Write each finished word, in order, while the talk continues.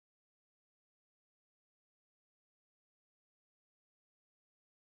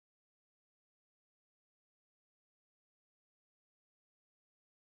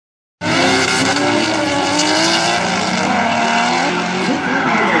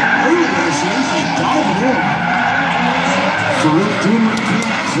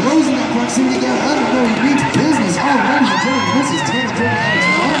Closing that proximity gap. Let him know he means business already. This is 10 to 30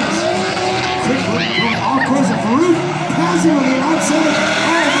 yards. Quick look from off course of Faruk. Passing on the outside.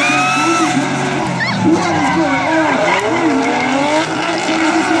 What is going on?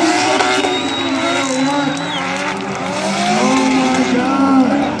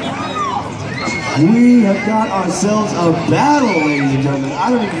 We have got ourselves a battle, ladies and gentlemen. I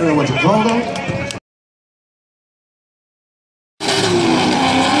don't even know what to call that.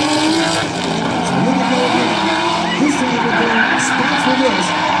 This time with their spots for this,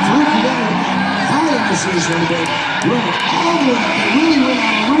 Faruk Kugay, high initiation on the bed, running all the way up. They really went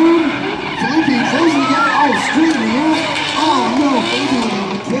out of room. Felipe closing the gap. Oh, straight in the air. Oh no, Felipe with a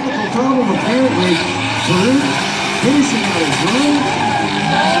mechanical problem apparently. Faruk finishing out his run.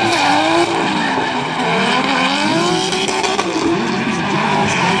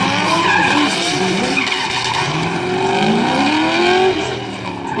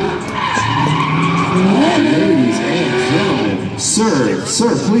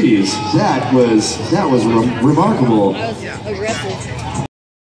 Sir, please. That was remarkable.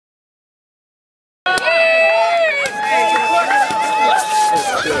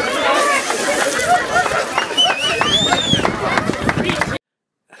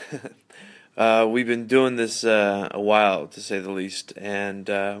 We've been doing this a while, to say the least, and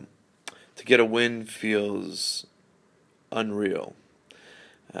to get a win feels unreal.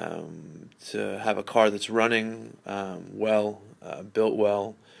 To have a car that's running well, built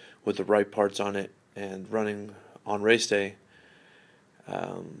well, with the right parts on it, and running on race day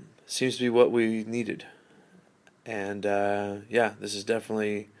seems to be what we needed. And yeah, this is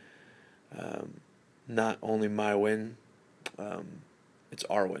definitely not only my win, it's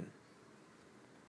our win.